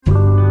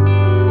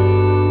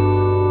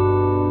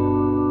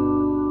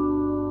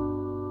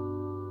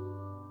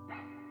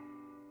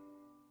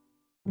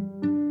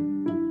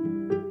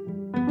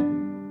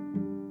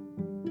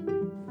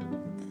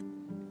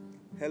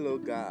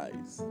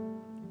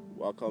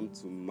welcome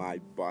to my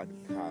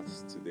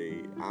podcast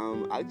today.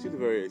 I'm actually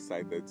very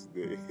excited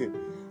today.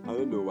 I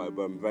don't know why,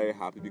 but I'm very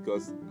happy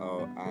because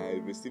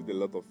I received a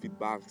lot of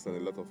feedbacks and a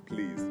lot of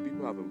plays.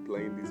 People have been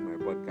playing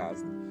my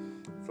podcast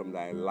from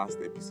the last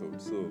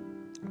episode, so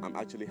I'm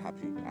actually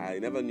happy. I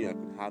never knew I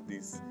could have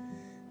this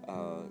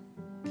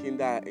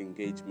kinder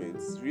engagement.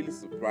 It's really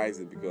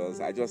surprising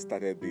because I just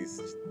started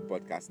this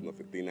podcasting of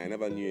a thing. I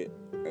never knew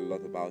a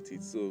lot about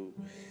it, so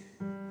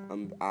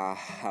I'm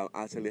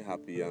actually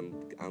happy.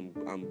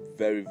 I'm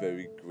very,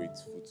 very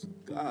grateful to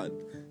God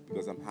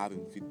because I'm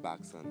having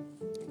feedbacks and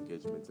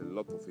engagements, a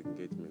lot of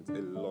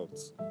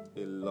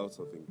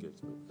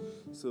engagement.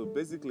 So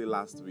basically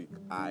last week,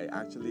 I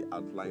actually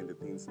outlined the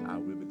things I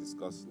will be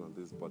discussing on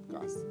this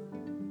podcast.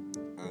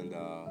 And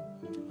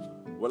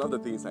one of the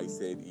things I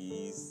said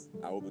is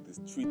I will be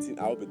discussing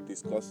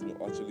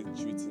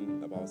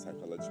about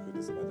psychological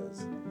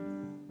disorders.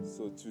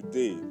 So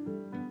today,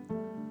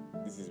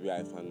 this is where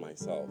I find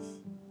myself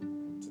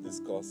to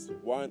discuss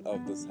one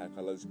of the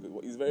psychological.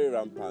 It's very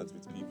rampant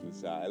with people.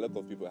 A lot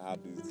of people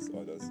have these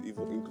disorders,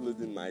 even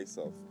including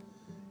myself.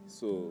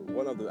 So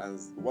one of the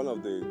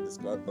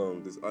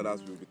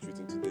disorders we'll be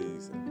treating today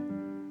is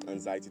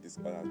anxiety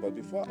disorders. But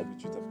before I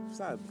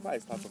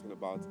start talking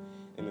about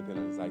anything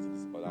anxiety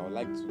disorder, I would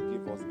like to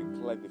give us a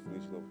clear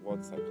definition of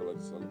what psychology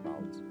is all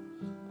about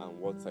and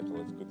what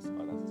psychological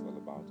disorders is all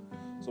about.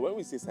 So when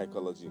we say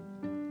psychology,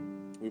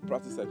 we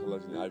practice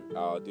psychology in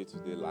our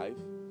day-to-day life.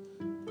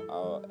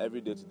 Our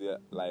every day-to-day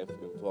life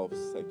involves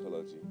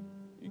psychology.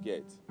 You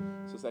get?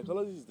 So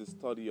psychology is the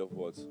study of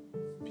what?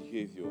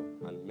 Behavior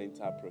and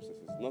mental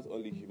processes. Not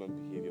only human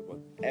behavior, but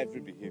every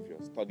behavior.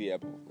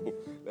 Studyable.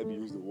 Let me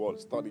use the word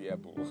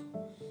studyable.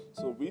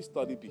 So we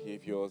study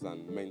behaviors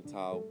and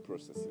mental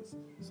processes.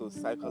 So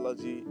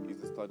psychology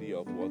is the study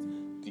of what?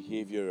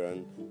 Behavior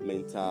and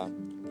mental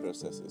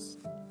processes.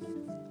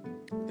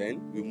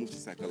 Then we move to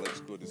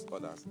psychological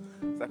disorders.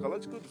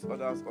 Psychological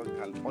disorders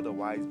can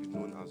otherwise be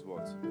known as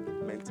what?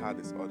 Mental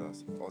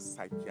disorders or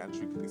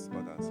psychiatric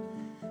disorders,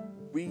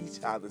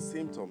 which are the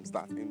symptoms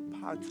that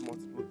impact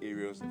multiple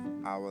areas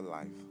of our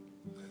life.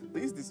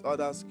 These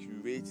disorders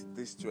create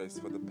distress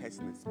for the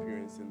person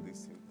experiencing these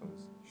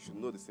symptoms. You should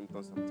know the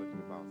symptoms I'm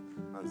talking about.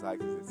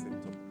 Anxiety is a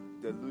symptom.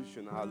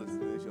 Delusion,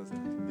 hallucinations,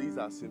 these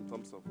are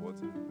symptoms of what?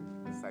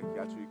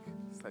 Psychiatric,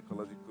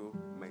 psychological,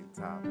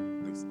 mental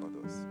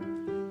disorders.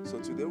 So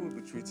today we'll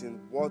be treating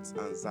what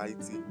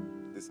anxiety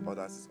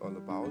disorders is all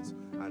about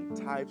and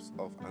types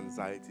of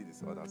anxiety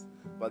disorders.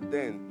 But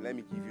then let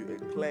me give you a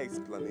clear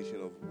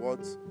explanation of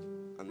what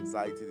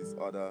anxiety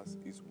disorders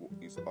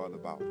is all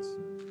about.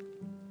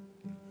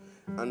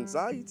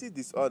 Anxiety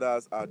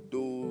disorders are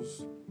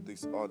those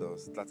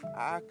disorders that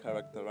are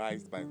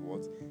characterized by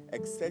what?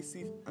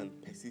 Excessive and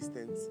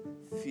persistent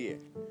fear,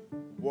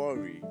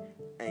 worry,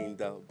 and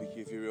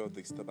behavioral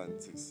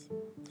disturbances.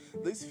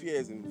 This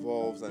fear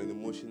involves an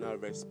emotional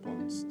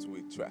response to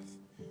a threat,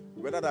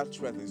 whether that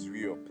threat is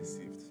real or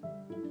perceived.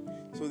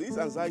 So these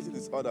anxiety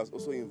disorders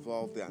also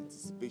involve the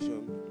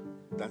anticipation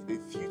that a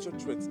future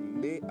threat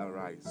may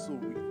arise. So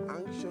we're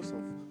anxious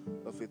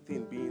of a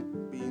thing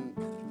being.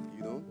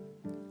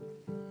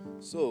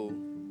 So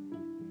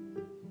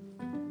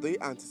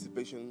the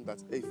anticipation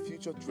that a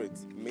future threat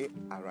may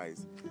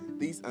arise.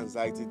 These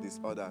anxiety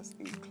disorders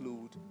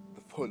include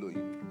the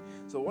following.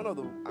 So one of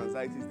the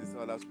anxiety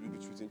disorders we'll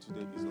be treating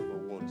today is number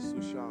one,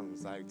 social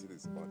anxiety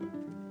disorder.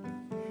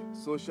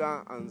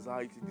 Social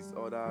anxiety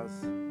disorders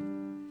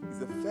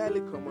is a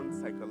fairly common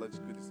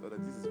psychological disorder.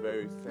 This is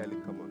very fairly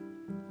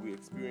common. We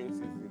experience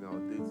it in our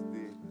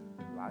day-to-day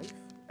life.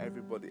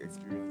 Everybody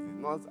experiences it.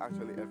 Not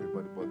actually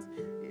everybody, but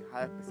a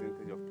high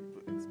percentage of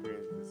people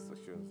experience these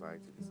social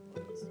anxiety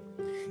disorders.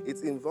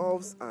 It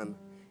involves an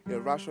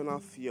irrational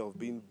fear of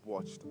being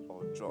watched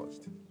or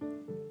judged.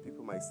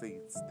 People might say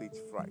it's stage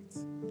fright.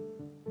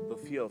 The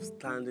fear of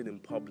standing in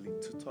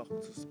public to talk,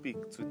 to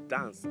speak, to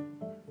dance.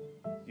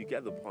 You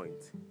get the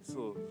point.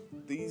 So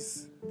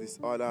these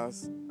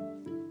disorders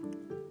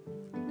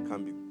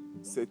can be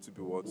said to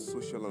be what?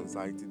 Social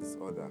anxiety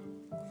disorder.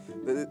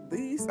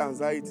 This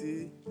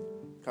anxiety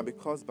can be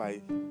caused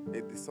by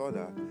a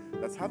disorder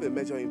that have a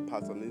major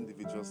impact on the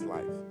individual's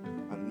life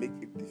and make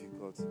it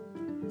difficult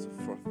to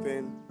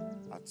function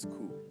at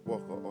school,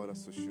 work, or other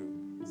social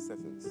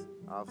settings.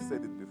 I've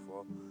said it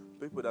before.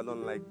 People that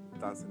don't like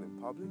dancing in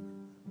public,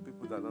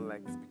 people that don't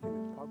like speaking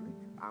in public.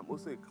 I'm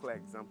also a clear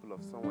example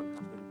of someone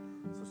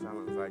having social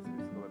anxiety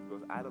disorder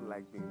because I don't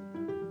like being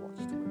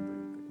watched when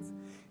doing things.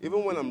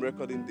 Even when I'm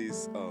recording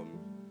this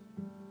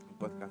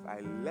podcast,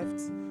 I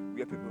left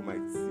where people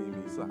might see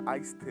me. So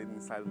I stayed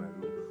inside my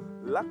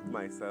room, locked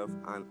myself,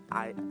 and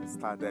I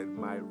started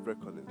my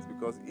recordings.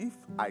 Because if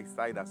I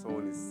decide that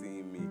someone is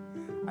seeing me,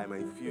 I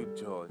might feel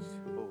judged.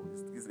 Oh,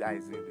 this guy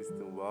is doing this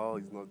thing well,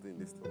 he's not doing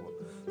this thing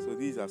well. So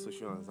these are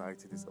social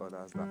anxiety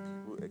disorders that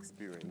people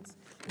experience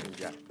in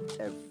their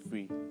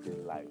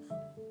everyday life.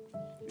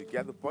 You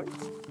get the point?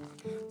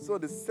 So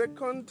the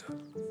second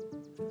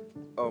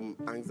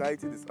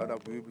anxiety disorder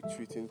we will be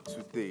treating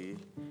today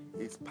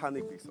is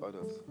panic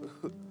disorders.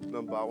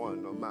 Number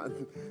one,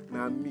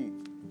 me.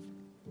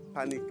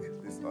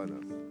 Panic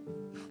disorders.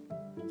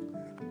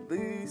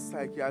 This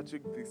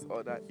psychiatric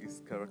disorder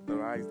is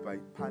characterized by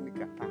panic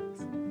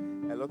attacks.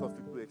 A lot of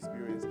people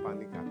experience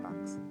panic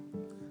attacks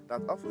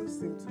that often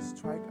seem to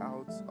strike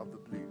out of the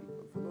blue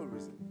for no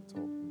reason at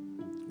all.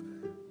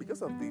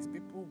 Because of this,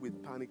 people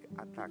with panic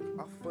attack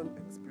often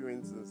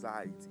experience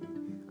anxiety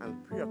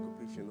and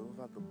preoccupation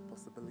over the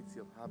possibility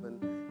of having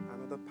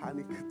another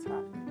panic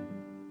attack.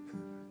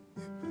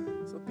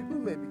 So people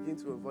may begin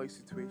to avoid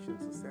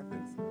situations or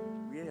settings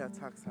where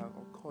attacks have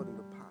occurred in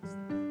the past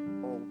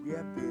or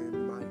where they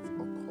might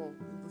occur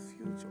in the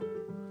future.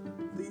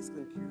 These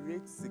can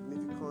create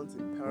significant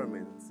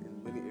impairments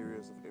in many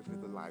areas of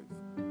everyday life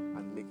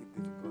and make it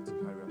difficult to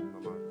carry out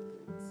normal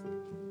routines.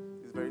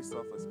 It's very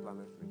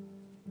self-explanatory.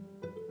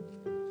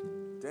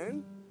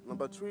 Then,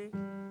 number 3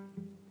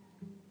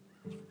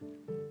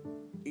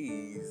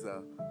 is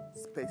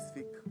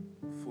specific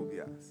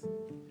phobias.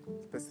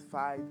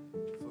 Specified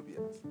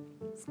phobias.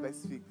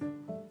 Specific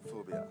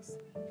phobias.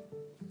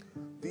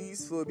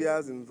 These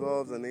phobias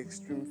involve an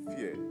extreme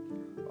fear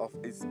of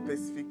a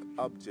specific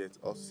object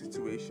or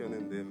situation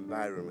in the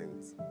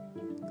environment.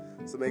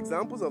 Some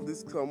examples of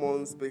these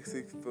common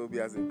specific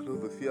phobias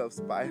include the fear of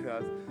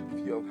spiders,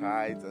 fear of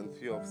heights, and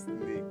fear of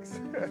snakes.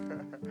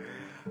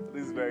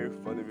 This is very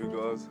funny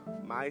because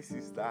my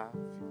sister,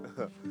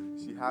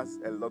 she has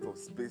a lot of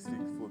specific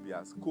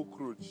phobias.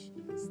 Cockroach,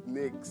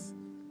 snakes,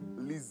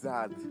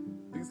 lizard.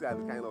 These are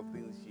the kind of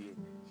things she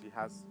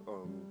has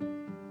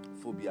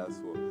phobias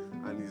for.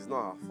 And it's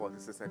not her fault,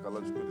 it's a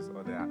psychological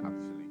disorder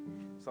actually.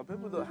 Some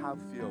people don't have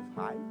fear of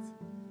heights,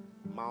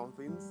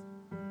 mountains,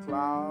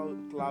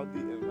 cloudy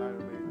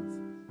environments,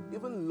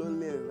 even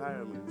lonely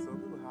environments. Some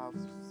people have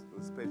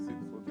a specific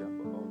phobia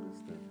for all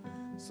these things.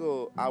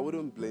 So I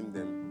wouldn't blame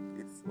them.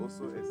 It's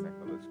also a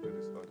psychological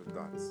disorder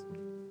that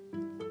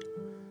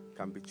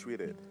can be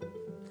treated.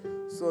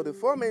 So the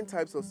 4 main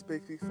types of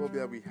specific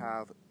phobia we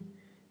have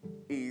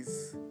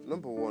is,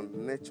 number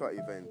 1, nature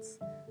events.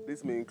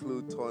 This may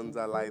include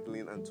thunder,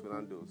 lightning, and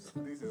tornadoes.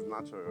 This is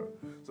natural.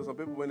 So some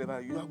people, whenever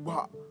I hear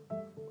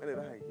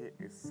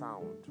a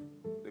sound,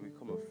 they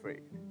become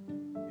afraid.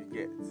 You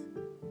get?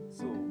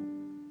 So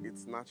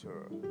it's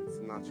natural. It's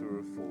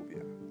natural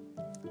phobia.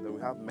 Then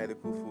we have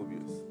medical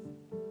phobias.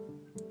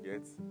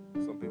 Yet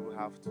some people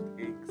have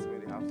toothaches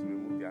when they have to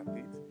remove their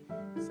teeth.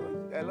 So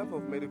a lot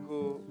of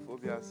medical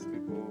phobias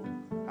people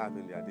have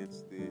in their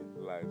day-to-day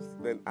lives.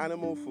 Then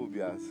animal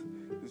phobias.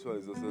 This one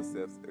is also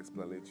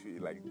self-explanatory,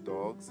 like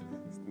dogs,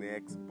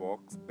 snakes,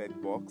 bugs,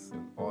 bed bugs,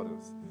 and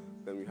others.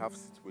 Then we have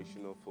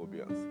situational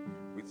phobias,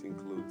 which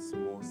include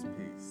small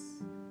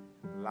space,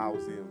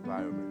 lousy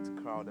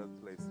environment, crowded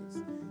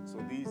places.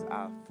 So these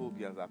are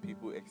phobias that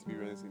people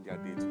experience in their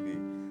day-to-day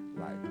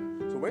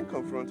life. So when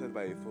confronted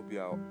by a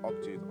phobia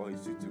object or a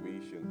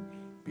situation,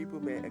 people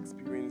may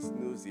experience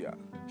nausea,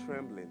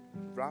 trembling,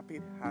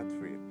 rapid heart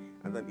rate,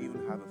 and then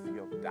even have a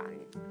fear of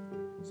dying.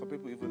 Some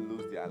people even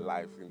lose their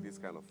life in these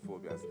kind of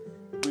phobias,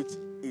 which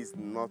is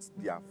not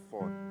their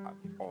fault at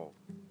all.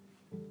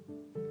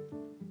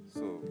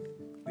 So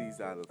these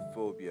are the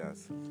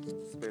phobias,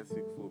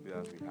 specific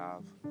phobias we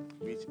have,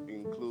 which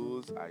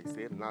includes, I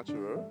said,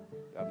 natural.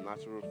 We have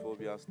natural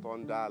phobias,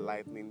 thunder,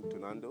 lightning,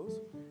 tornadoes.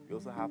 We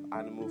also have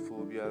animal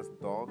phobias,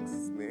 dogs,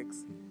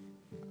 snakes,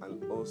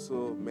 and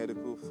also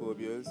medical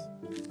phobias.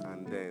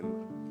 And then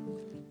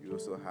we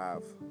also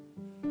have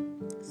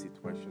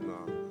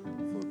situational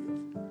phobias.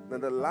 Then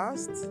the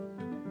last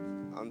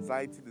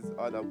anxiety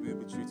disorder we'll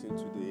be treating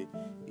today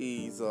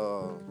is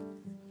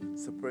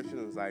separation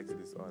anxiety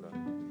disorder.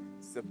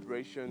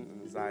 Separation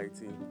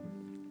anxiety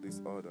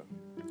disorder.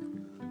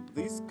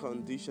 This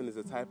condition is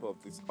a type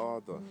of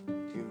disorder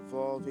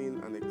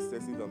involving an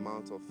excessive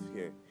amount of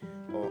fear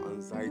or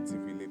anxiety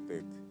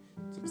related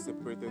to be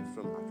separated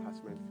from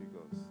attachment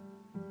figures.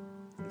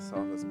 It's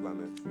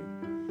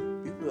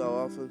self-explanatory. People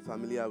are often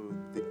familiar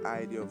with the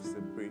idea of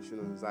separation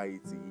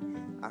anxiety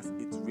as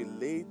it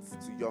relates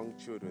to young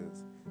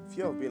children's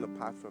fear of being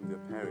apart from their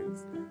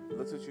parents.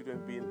 Little children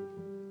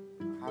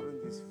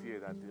having this fear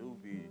that they will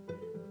be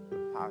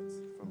apart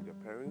from their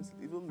parents.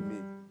 Even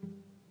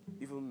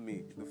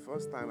me, the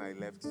first time I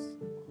left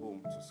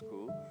home to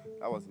school,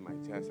 that was my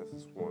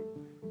JSS1.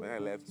 When I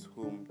left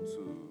home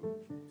to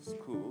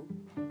school,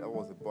 that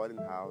was a boarding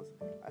house,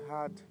 I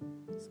had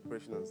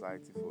separation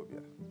anxiety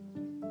phobia.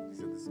 It's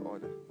a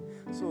disorder.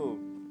 So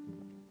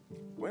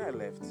when I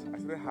left, I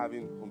started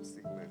having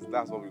homesickness.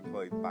 That's what we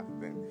call it back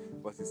then.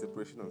 But it's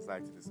separation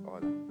anxiety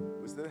disorder.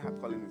 We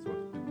started calling it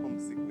what?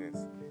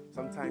 Homesickness.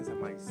 Sometimes I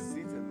might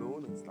sit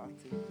alone and start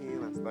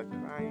thinking and start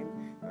crying.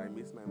 And I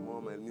miss my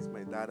mom, I miss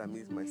my dad, I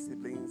miss my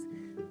siblings.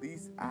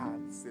 These are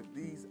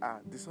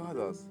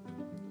disorders.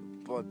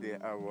 But they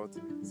are what?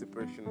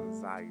 Separation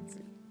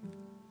anxiety.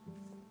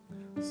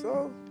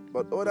 So,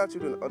 but older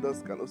children and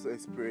others can also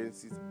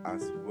experience it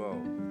as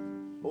well.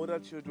 Older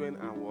children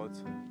and what?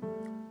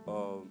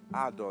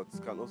 Adults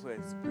can also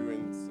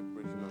experience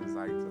separation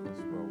anxiety as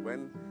well.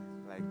 When,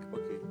 like,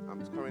 okay,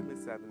 I'm a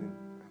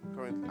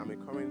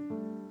current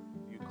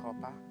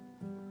UCOPA.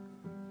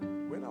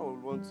 When when I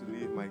would want to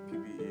leave my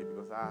PBA,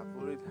 because I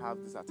already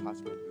have this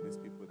attachment with these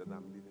people that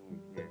I'm living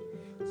with here.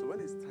 So when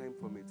it's time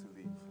for me to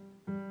leave,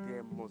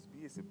 there must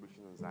be a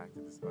separation anxiety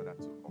disorder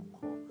to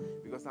occur,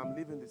 because I'm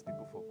leaving these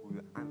people for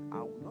good and I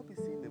will not be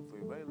seeing them for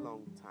a very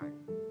long time.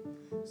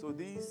 So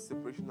this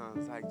separation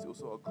anxiety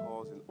also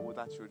occurs in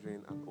older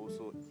children and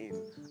also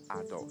in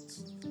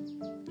adults.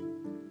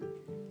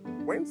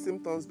 When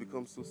symptoms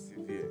become so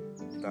severe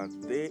that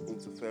they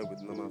interfere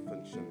with normal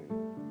functioning,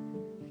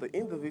 the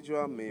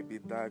individual may be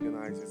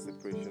diagnosed with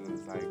separation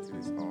anxiety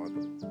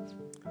disorder.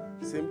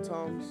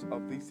 Symptoms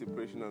of this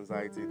separation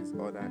anxiety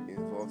disorder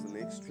involves an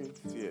extreme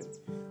fear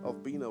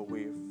of being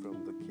away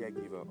from the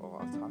caregiver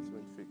or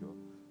attachment figure.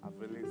 I've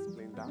really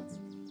explained that.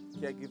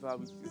 Caregiver,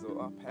 which is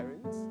our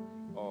parents,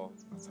 or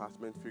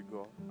attachment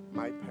figure.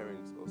 My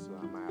parents also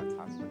are my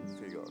attachment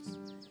figures.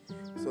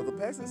 So the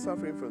person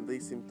suffering from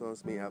these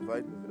symptoms may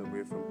avoid moving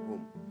away from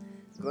home,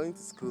 going to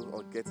school,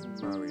 or getting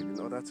married in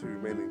order to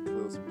remain in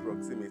close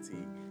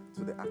proximity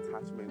to the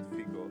attachment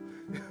figure.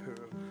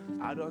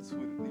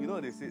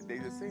 Adulthood, there's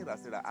a saying that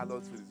says that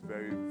adulthood is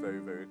very, very,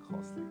 very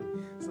costly.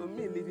 So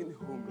me leaving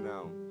home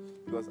now,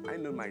 because I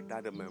know my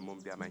dad and my mom,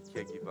 they are my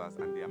caregivers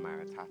and they are my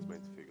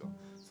attachment figure.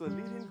 So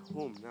leaving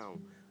home now,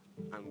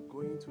 I'm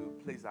going to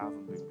a place I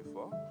haven't been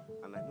before,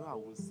 and I know I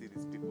won't see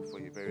these people for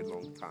a very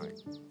long time.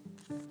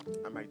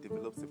 I might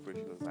develop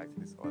separation anxiety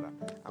disorder.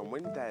 And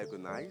when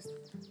diagnosed,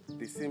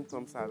 the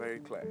symptoms are very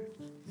clear.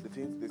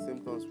 The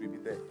symptoms will be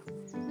there.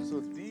 So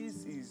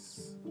this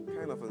is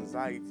kind of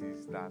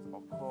anxieties that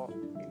occur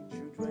in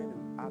children,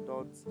 in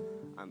adults,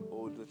 and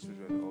older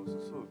children also.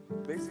 So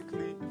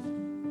basically,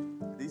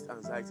 this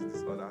anxiety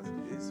disorders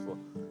is for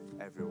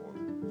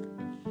everyone.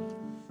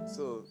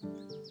 So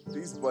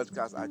this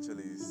podcast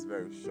actually is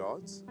very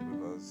short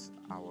because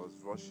I was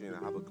rushing.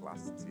 I have a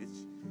class to teach,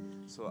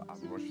 so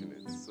I'm rushing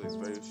it. So it's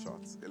very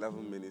short.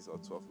 11 minutes or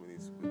 12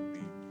 minutes would be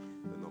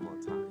the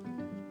normal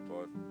time.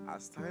 But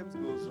as time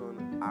goes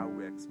on, I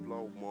will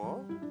explore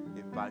more,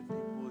 invite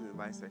people,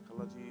 invite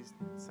psychologists,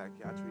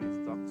 psychiatrists,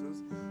 doctors.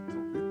 So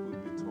we will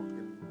be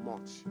talking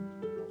much,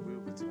 but we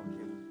will be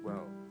talking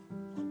well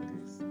on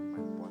this,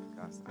 my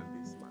podcast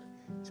and this,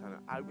 my channel.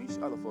 I wish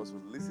all of us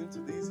would listen to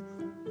this.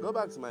 Go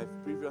back to my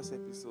previous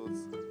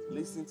episodes,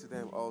 listen to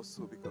them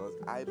also, because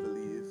I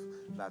believe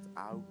that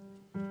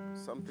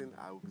something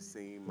I will be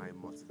saying might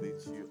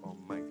motivate you or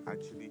might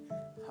actually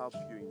help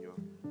you in your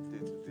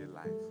day-to-day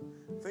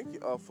life. Thank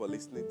you all for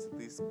listening to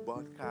this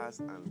podcast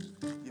and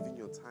giving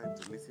your time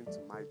to listen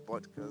to my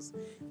podcast.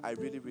 I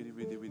really, really,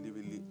 really, really,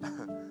 really,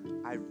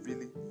 I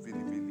really,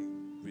 really, really,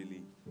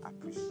 really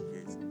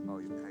appreciate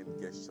all your kind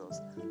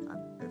gestures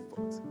and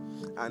effort.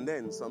 And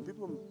then some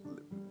people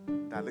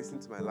that listen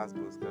to my last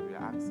podcast were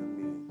asking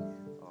me,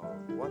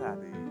 what are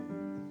the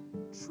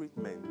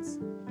treatments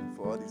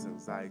for all these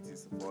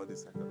anxieties, for all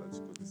these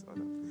psychological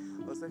disorders?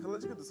 Well,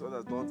 psychological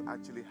disorders don't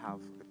actually have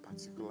a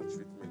particular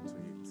treatment to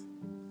it.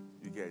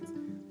 You get?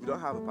 We don't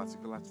have a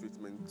particular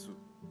treatment to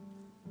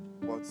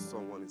what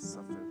someone is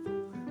suffering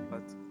from.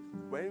 But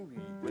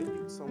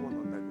when someone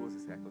undergoes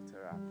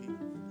psychotherapy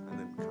and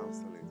then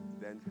counseling,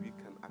 then we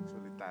can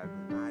actually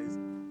diagnose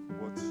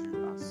what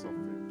you are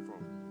suffering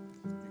from.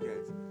 You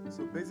get?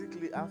 So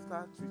basically,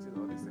 after treating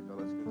all these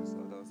psychological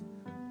disorders,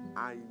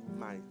 I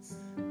might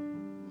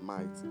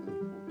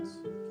input,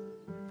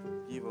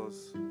 give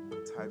us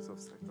types of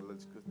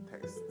psychological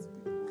tests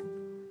people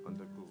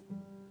undergo.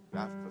 We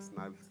have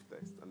personality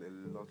tests and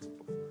a lot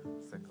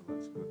of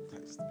psychological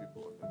tests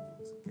people undergo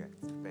to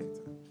get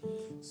better.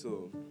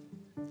 So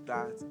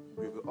that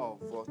will be all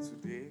for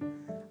today.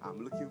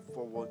 I'm looking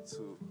forward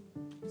to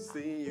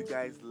seeing you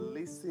guys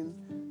listen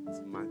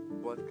to my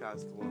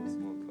podcast once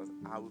more, because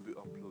I will be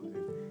uploading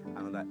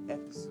another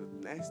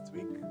episode next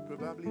week,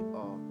 probably,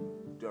 or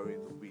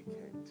during the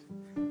weekend.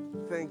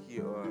 Thank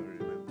you all.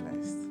 Remain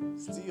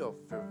blessed. Still your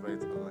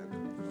favorite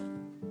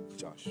online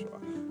Joshua.